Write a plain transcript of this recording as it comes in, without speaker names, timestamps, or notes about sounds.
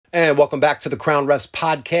And welcome back to the Crown Refs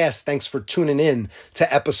Podcast. Thanks for tuning in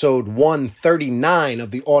to episode 139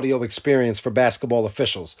 of the audio experience for basketball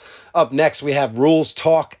officials. Up next, we have Rules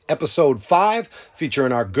Talk episode 5,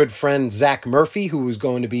 featuring our good friend Zack Murphy, who is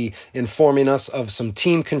going to be informing us of some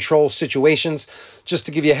team control situations. Just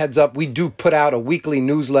to give you a heads up, we do put out a weekly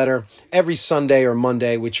newsletter every Sunday or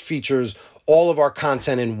Monday, which features all of our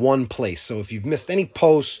content in one place. So if you've missed any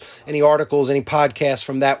posts, any articles, any podcasts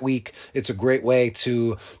from that week, it's a great way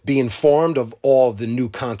to be informed of all of the new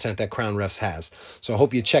content that Crown Refs has. So I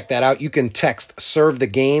hope you check that out. You can text "serve the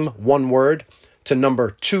game," one word, to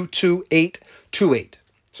number 22828.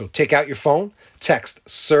 So take out your phone, text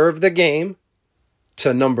 "serve the game"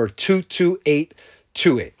 to number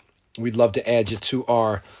 22828. We'd love to add you to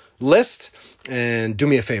our list. And do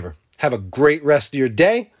me a favor, have a great rest of your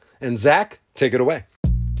day. And Zach, take it away.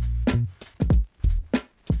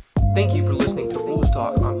 Thank you for listening to Rules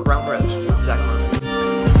Talk on Crown Refs with Zack Murphy.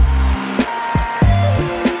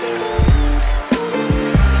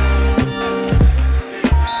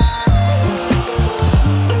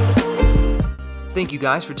 Thank you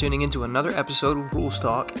guys for tuning into another episode of Rules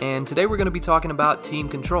Talk, and today we're going to be talking about team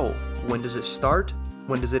control. When does it start?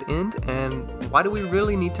 When does it end? And why do we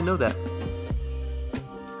really need to know that?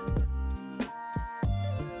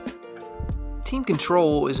 Team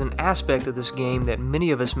control is an aspect of this game that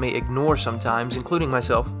many of us may ignore sometimes, including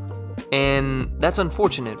myself. And that's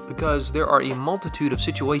unfortunate because there are a multitude of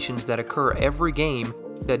situations that occur every game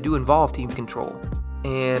that do involve team control.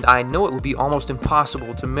 And I know it would be almost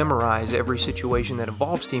impossible to memorize every situation that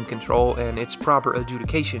involves team control and its proper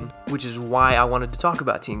adjudication, which is why I wanted to talk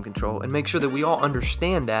about team control and make sure that we all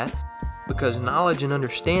understand that, because knowledge and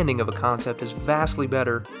understanding of a concept is vastly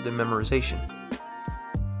better than memorization.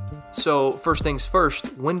 So, first things first,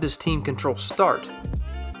 when does team control start?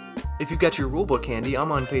 If you've got your rulebook handy,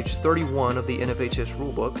 I'm on page 31 of the NFHS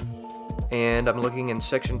rulebook, and I'm looking in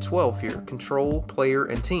section 12 here, control, player,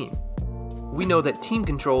 and team. We know that team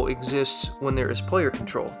control exists when there is player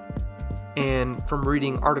control. And from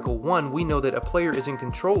reading Article 1, we know that a player is in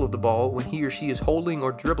control of the ball when he or she is holding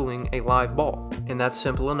or dribbling a live ball. And that's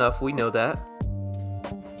simple enough, we know that.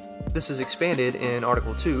 This is expanded in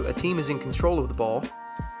Article 2. A team is in control of the ball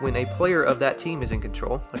when a player of that team is in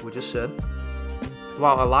control, like we just said,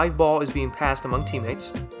 while a live ball is being passed among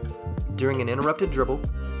teammates, during an interrupted dribble,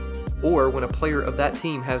 or when a player of that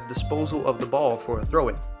team has disposal of the ball for a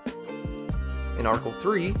throw-in. In Article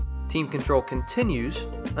 3, team control continues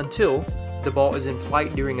until the ball is in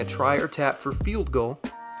flight during a try or tap for field goal,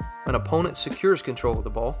 an opponent secures control of the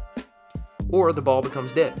ball, or the ball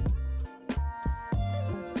becomes dead.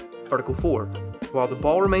 Article 4. While the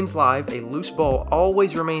ball remains live, a loose ball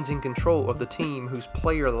always remains in control of the team whose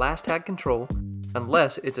player last had control,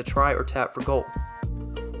 unless it's a try or tap for goal.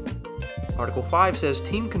 Article 5 says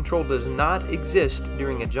team control does not exist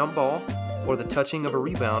during a jump ball or the touching of a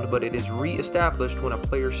rebound, but it is re-established when a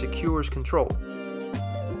player secures control.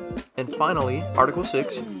 And finally, Article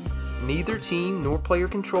 6, neither team nor player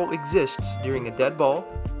control exists during a dead ball,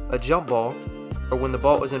 a jump ball, or when the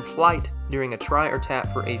ball is in flight during a try or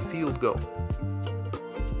tap for a field goal.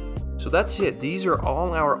 So that's it. These are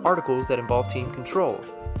all our articles that involve team control.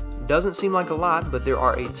 Doesn't seem like a lot, but there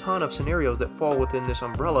are a ton of scenarios that fall within this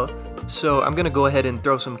umbrella. So I'm going to go ahead and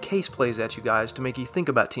throw some case plays at you guys to make you think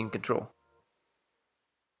about team control.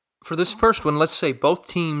 For this first one, let's say both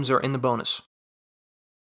teams are in the bonus.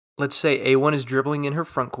 Let's say A1 is dribbling in her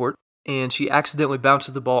front court, and she accidentally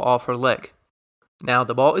bounces the ball off her leg. Now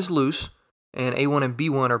the ball is loose, and A1 and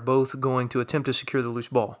B1 are both going to attempt to secure the loose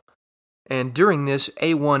ball. And during this,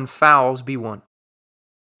 A1 fouls B1.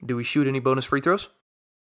 Do we shoot any bonus free throws?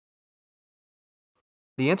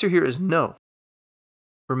 The answer here is no.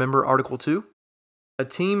 Remember Article 2? A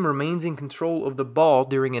team remains in control of the ball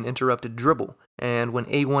during an interrupted dribble, and when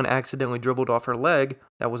A1 accidentally dribbled off her leg,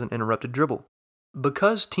 that was an interrupted dribble.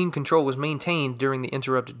 Because team control was maintained during the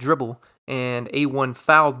interrupted dribble, and A1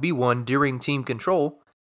 fouled B1 during team control,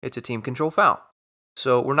 it's a team control foul.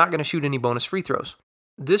 So we're not going to shoot any bonus free throws.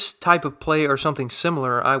 This type of play or something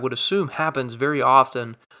similar, I would assume, happens very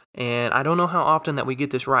often, and I don't know how often that we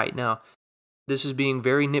get this right. Now, this is being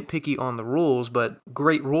very nitpicky on the rules, but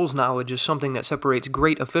great rules knowledge is something that separates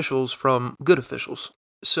great officials from good officials.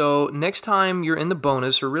 So next time you're in the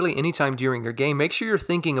bonus, or really anytime during your game, make sure you're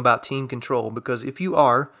thinking about team control, because if you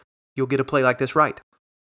are, you'll get a play like this right.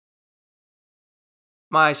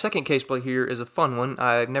 My second case play here is a fun one.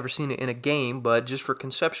 I've never seen it in a game, but just for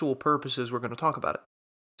conceptual purposes, we're going to talk about it.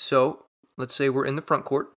 So, let's say we're in the front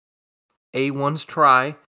court. A1's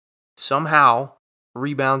try somehow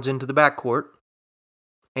rebounds into the backcourt,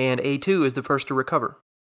 and A2 is the first to recover.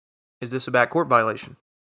 Is this a backcourt violation?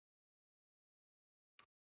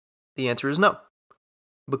 The answer is no,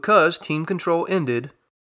 because team control ended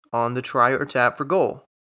on the try or tap for goal,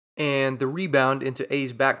 and the rebound into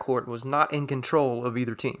A's backcourt was not in control of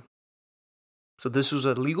either team. So this was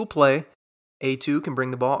a legal play. A2 can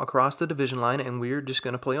bring the ball across the division line, and we're just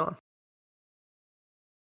going to play on.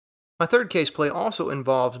 My third case play also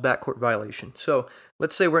involves backcourt violation. So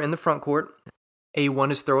let's say we're in the front court.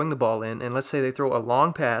 A1 is throwing the ball in, and let's say they throw a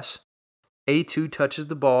long pass. A2 touches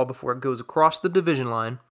the ball before it goes across the division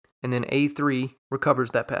line, and then A3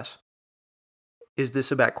 recovers that pass. Is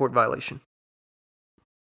this a backcourt violation?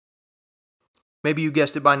 Maybe you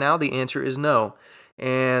guessed it by now. The answer is no.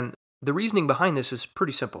 And the reasoning behind this is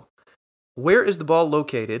pretty simple. Where is the ball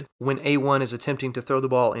located when A1 is attempting to throw the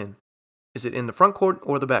ball in? Is it in the front court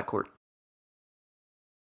or the back court?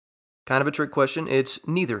 Kind of a trick question. It's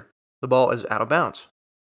neither. The ball is out of bounds.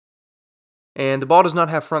 And the ball does not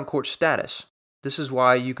have front court status. This is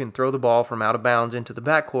why you can throw the ball from out of bounds into the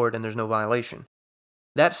back court and there's no violation.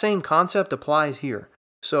 That same concept applies here.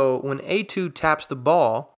 So when A2 taps the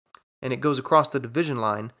ball and it goes across the division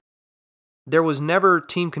line, there was never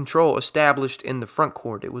team control established in the front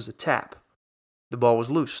court. It was a tap. The ball was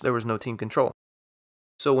loose. There was no team control.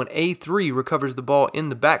 So when A3 recovers the ball in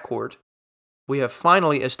the backcourt, we have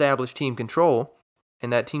finally established team control,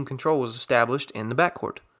 and that team control was established in the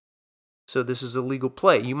backcourt. So this is a legal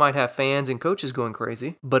play. You might have fans and coaches going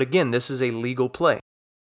crazy, but again, this is a legal play.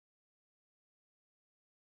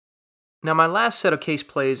 Now my last set of case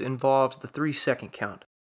plays involves the 3-second count.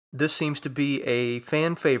 This seems to be a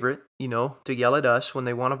fan favorite, to yell at us when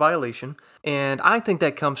they want a violation, and I think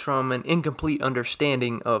that comes from an incomplete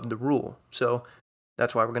understanding of the rule. So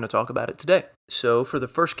that's why we're going to talk about it today. So for the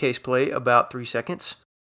first case play, about 3 seconds,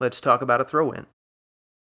 let's talk about a throw-in.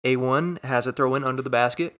 A1 has a throw-in under the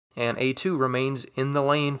basket, and A2 remains in the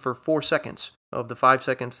lane for 4 seconds of the 5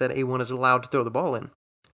 seconds that A1 is allowed to throw the ball in.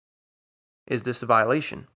 Is this a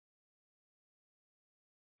violation?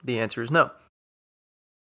 The answer is no.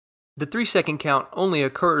 The 3-second count only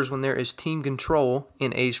occurs when there is team control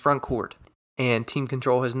in A's front court, and team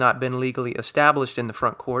control has not been legally established in the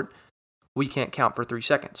front court. We can't count for 3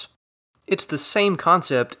 seconds. It's the same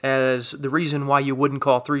concept as the reason why you wouldn't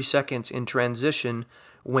call 3 seconds in transition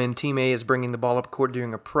when Team A is bringing the ball up court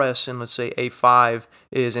during a press and let's say A5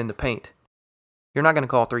 is in the paint. You're not going to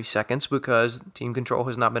call 3 seconds because team control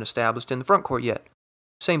has not been established in the front court yet.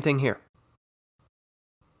 Same thing here.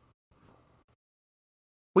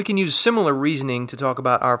 We can use similar reasoning to talk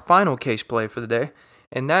about our final case play for the day,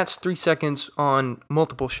 and that's 3 seconds on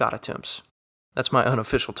multiple shot attempts. That's my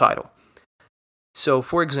unofficial title. So,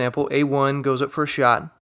 for example, A1 goes up for a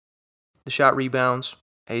shot. The shot rebounds.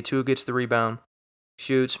 A2 gets the rebound.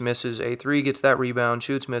 Shoots, misses. A3 gets that rebound.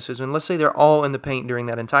 Shoots, misses. And let's say they're all in the paint during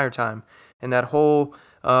that entire time. And that whole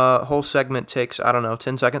segment takes,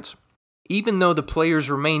 10 seconds. Even though the players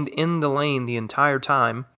remained in the lane the entire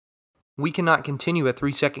time, we cannot continue a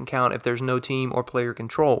 3-second count if there's no team or player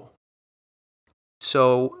control.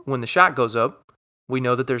 So when the shot goes up, we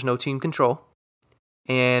know that there's no team control,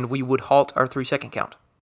 and we would halt our 3-second count.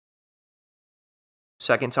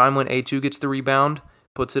 Second time when A2 gets the rebound,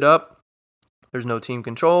 puts it up, there's no team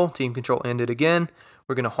control ended again,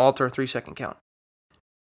 we're going to halt our 3-second count.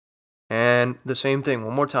 And the same thing,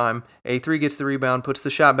 one more time, A3 gets the rebound, puts the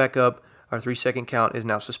shot back up, our 3-second count is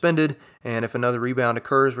now suspended, and if another rebound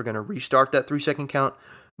occurs, we're going to restart that 3-second count,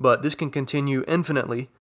 but this can continue infinitely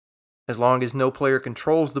as long as no player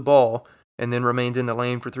controls the ball and then remains in the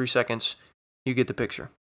lane for 3 seconds. You get the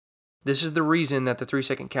picture. This is the reason that the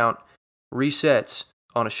 3-second count resets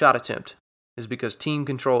on a shot attempt, is because team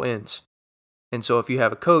control ends. And so if you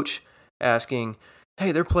have a coach asking,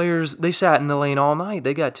 hey, their players, they sat in the lane all night,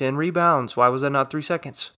 they got 10 rebounds, why was that not 3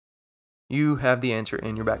 seconds? You have the answer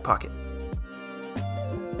in your back pocket.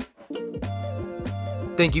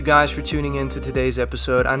 Thank you guys for tuning in to today's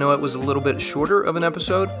episode. I know it was a little bit shorter of an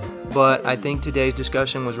episode, but I think today's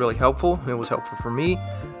discussion was really helpful. It was helpful for me.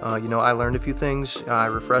 I learned a few things, I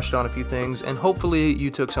refreshed on a few things, and hopefully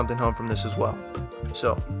you took something home from this as well.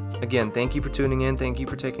 So, again, thank you for tuning in. Thank you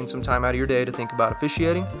for taking some time out of your day to think about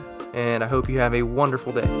officiating, and I hope you have a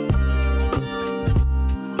wonderful day.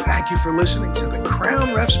 Thank you for listening to the Crown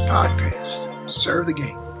Refs Podcast. Serve the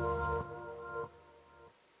game.